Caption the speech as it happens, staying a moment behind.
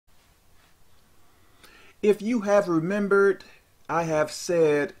If you have remembered, I have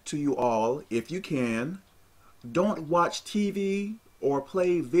said to you all, if you can, don't watch TV or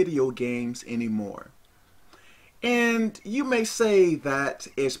play video games anymore. And you may say that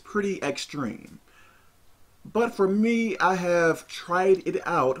is pretty extreme. But for me, I have tried it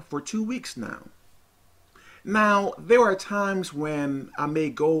out for 2 weeks now. Now, there are times when I may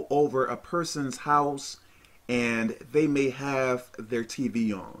go over a person's house and they may have their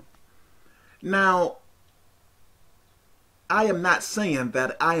TV on. Now, I am not saying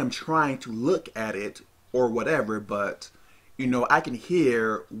that I am trying to look at it or whatever, but I can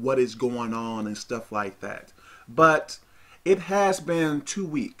hear what is going on and stuff like that. But it has been 2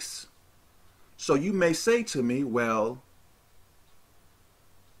 weeks. So you may say to me, well,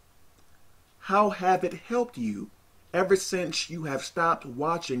 how have it helped you ever since you have stopped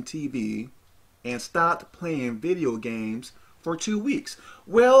watching TV and stopped playing video games for 2 weeks?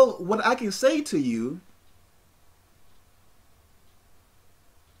 Well, what I can say to you,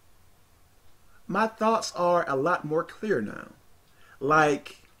 my thoughts are a lot more clear now.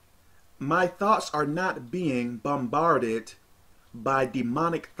 Like, my thoughts are not being bombarded by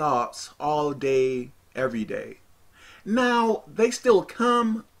demonic thoughts all day, every day. Now, they still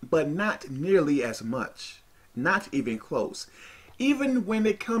come, but not nearly as much. Not even close. Even when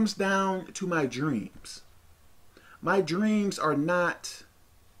it comes down to my dreams. My dreams are not,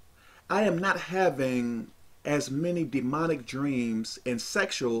 I am not having as many demonic dreams and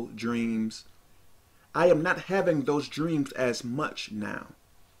sexual dreams. I am not having those dreams as much now,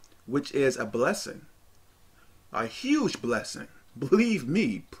 which is a blessing. A huge blessing. Believe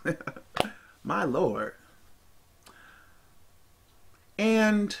me. My Lord.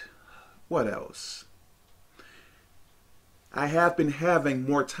 And what else? I have been having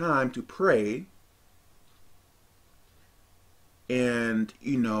more time to pray. And,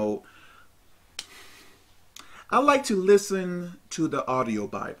 I like to listen to the audio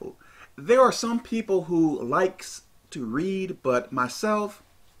Bible. There are some people who likes to read, but myself,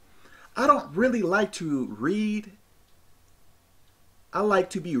 I don't really like to read. I like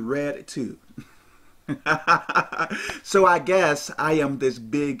to be read too. So I guess I am this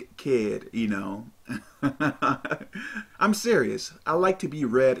big kid, I'm serious. I like to be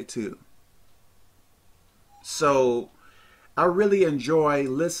read too. So I really enjoy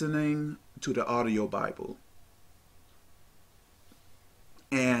listening to the audio Bible.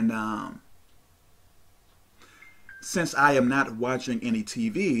 And since I am not watching any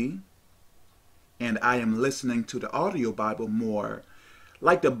TV and I am listening to the audio Bible more,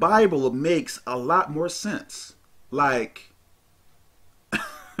 like the Bible makes a lot more sense. Like,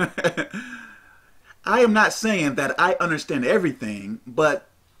 I am not saying that I understand everything, but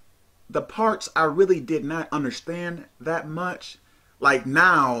the parts I really did not understand that much, like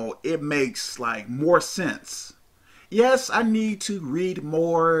now it makes like more sense. Yes, I need to read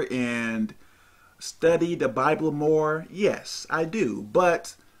more and study the Bible more. Yes, I do.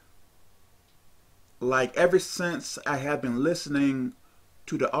 But like ever since I have been listening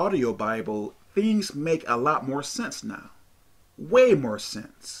to the audio Bible, things make a lot more sense now. Way more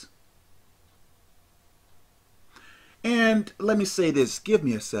sense. And let me say this, give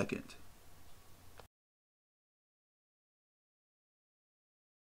me a second.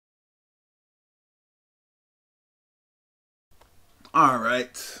 All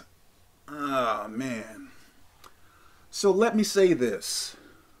right. Oh, man. So let me say this.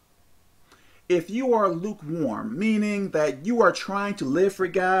 If you are lukewarm, meaning that you are trying to live for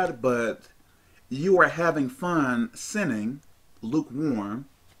God, but you are having fun sinning, lukewarm,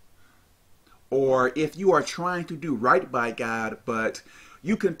 or if you are trying to do right by God, but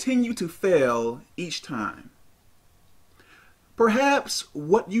you continue to fail each time, perhaps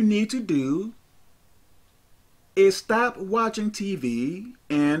what you need to do is stop watching TV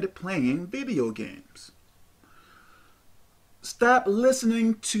and playing video games. Stop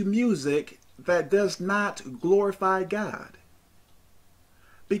listening to music that does not glorify God.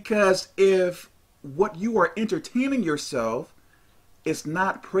 Because if what you are entertaining yourself is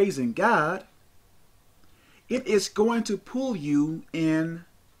not praising God, it is going to pull you in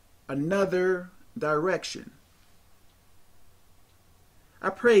another direction. I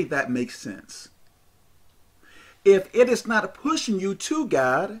pray that makes sense. If it is not pushing you to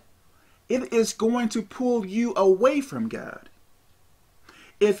God, it is going to pull you away from God.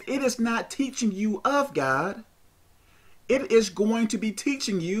 If it is not teaching you of God, it is going to be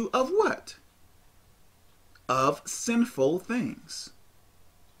teaching you of what? Of sinful things.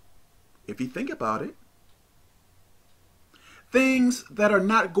 If you think about it. Things that are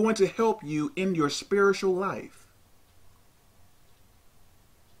not going to help you in your spiritual life.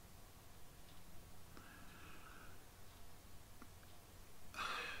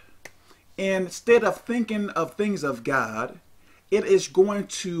 instead of thinking of things of God, it is going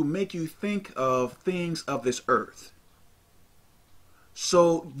to make you think of things of this earth.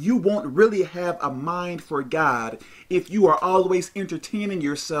 So you won't really have a mind for God if you are always entertaining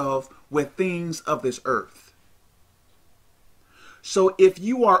yourself with things of this earth. So if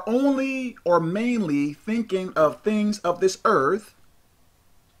you are only or mainly thinking of things of this earth,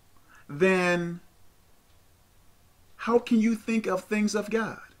 then how can you think of things of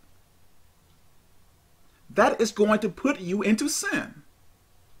God? That is going to put you into sin.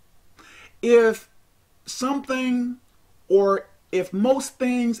 If something, or if most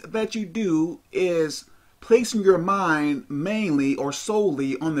things that you do is placing your mind mainly or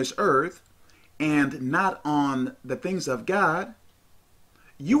solely on this earth and not on the things of God,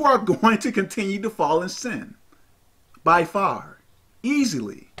 you are going to continue to fall in sin by far,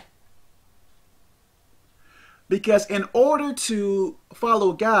 easily. Because in order to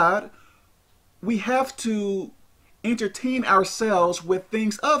follow God, we have to entertain ourselves with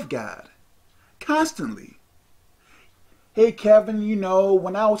things of God constantly. Hey, Kevin, you know,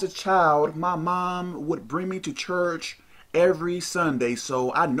 when I was a child, my mom would bring me to church every Sunday,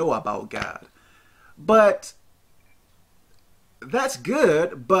 so I know about God. But that's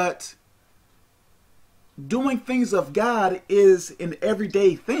good, but doing things of God is an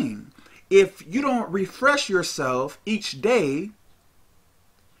everyday thing. If you don't refresh yourself each day,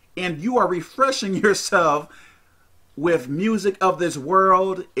 and you are refreshing yourself with music of this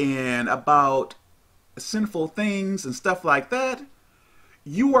world and about sinful things and stuff like that,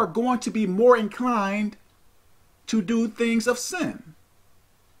 you are going to be more inclined to do things of sin.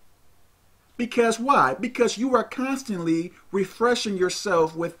 Because why? Because you are constantly refreshing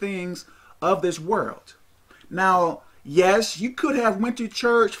yourself with things of this world. Now, yes, you could have went to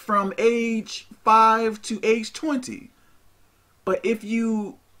church from age 5 to age 20. But if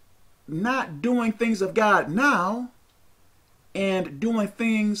you not doing things of God now and doing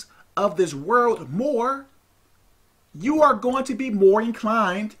things of this world more, you are going to be more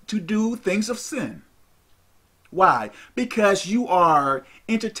inclined to do things of sin. Why? Because you are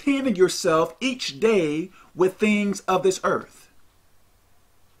entertaining yourself each day with things of this earth.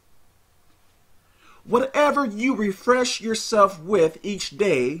 Whatever you refresh yourself with each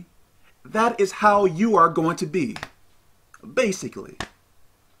day, that is how you are going to be, basically.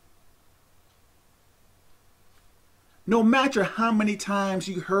 No matter how many times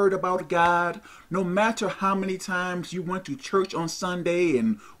you heard about God, no matter how many times you went to church on Sunday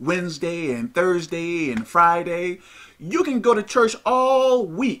and Wednesday and Thursday and Friday, you can go to church all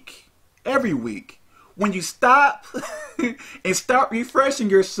week, every week. When you stop and start refreshing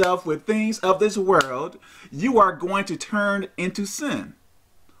yourself with things of this world, you are going to turn into sin.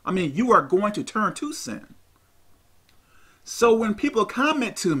 You are going to turn to sin. So when people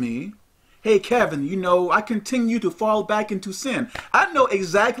comment to me, hey, Kevin, you know, I continue to fall back into sin, I know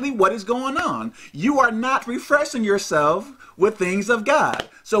exactly what is going on. You are not refreshing yourself with things of God.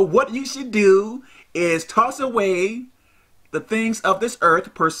 So what you should do is toss away the things of this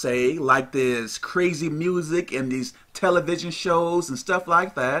earth, per se, like this crazy music and these television shows and stuff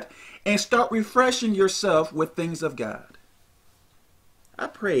like that, and start refreshing yourself with things of God. I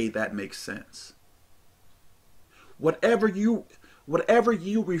pray that makes sense. Whatever you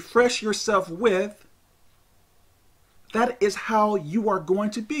refresh yourself with, that is how you are going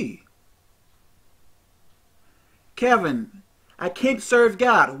to be. Kevin, I can't serve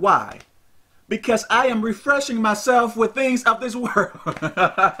God. Why? Because I am refreshing myself with things of this world.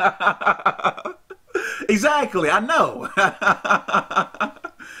 Exactly, I know.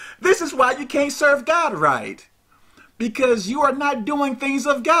 This is why you can't serve God right. Because you are not doing things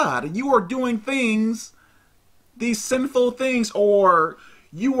of God. You are doing things, these sinful things, or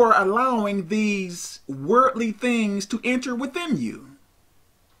you are allowing these worldly things to enter within you.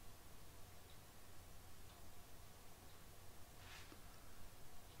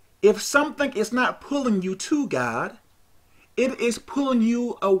 If something is not pulling you to God, it is pulling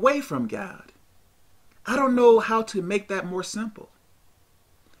you away from God. I don't know how to make that more simple.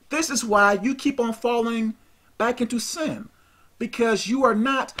 This is why you keep on falling back into sin, because you are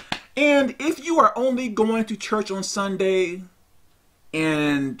not. And if you are only going to church on Sunday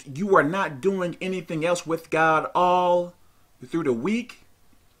and you are not doing anything else with God all through the week,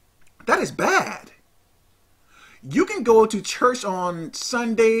 that is bad. You can go to church on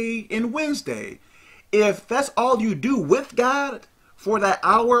Sunday and Wednesday. If that's all you do with God for that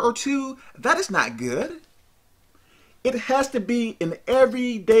hour or two, that is not good. It has to be an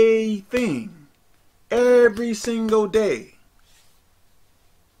everyday thing, every single day.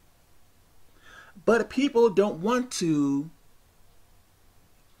 But people don't want to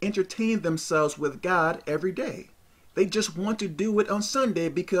entertain themselves with God every day. They just want to do it on Sunday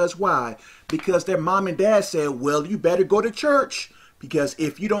because why? Because their mom and dad said, well, you better go to church. Because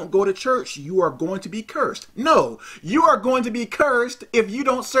if you don't go to church, you are going to be cursed. No, you are going to be cursed if you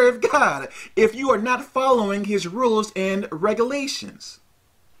don't serve God. If you are not following his rules and regulations.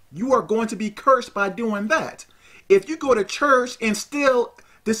 You are going to be cursed by doing that. If you go to church and still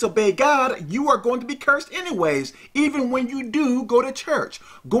disobey God, you are going to be cursed anyways, even when you do go to church.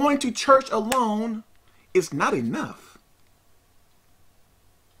 Going to church alone is not enough.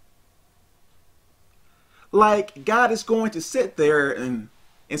 Like, God is going to sit there and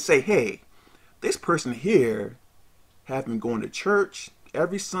say, hey, this person here have been going to church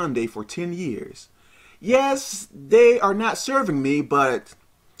every Sunday for 10 years. Yes, they are not serving me, but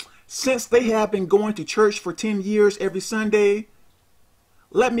since they have been going to church for 10 years every Sunday,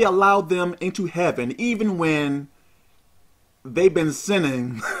 let me allow them into heaven, even when they've been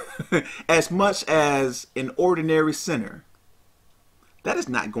sinning as much as an ordinary sinner. That is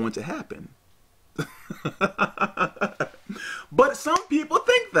not going to happen. But some people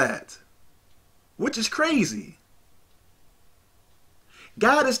think that, which is crazy.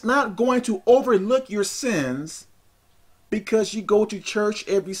 God is not going to overlook your sins because you go to church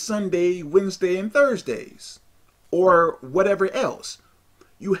every Sunday, Wednesday, and Thursdays, or whatever else.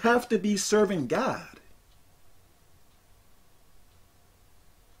 You have to be serving God.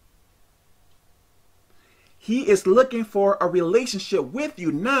 He is looking for a relationship with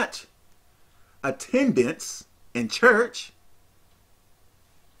you, not attendance in church.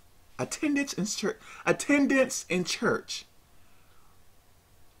 Attendance in church. Attendance in church.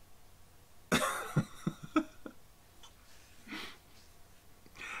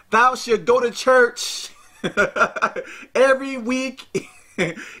 Thou shalt go to church every week.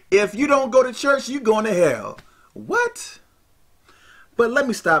 If you don't go to church, you're going to hell. What? But let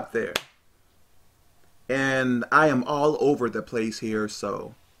me stop there. And I am all over the place here,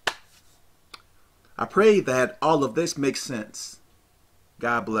 so I pray that all of this makes sense.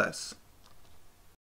 God bless.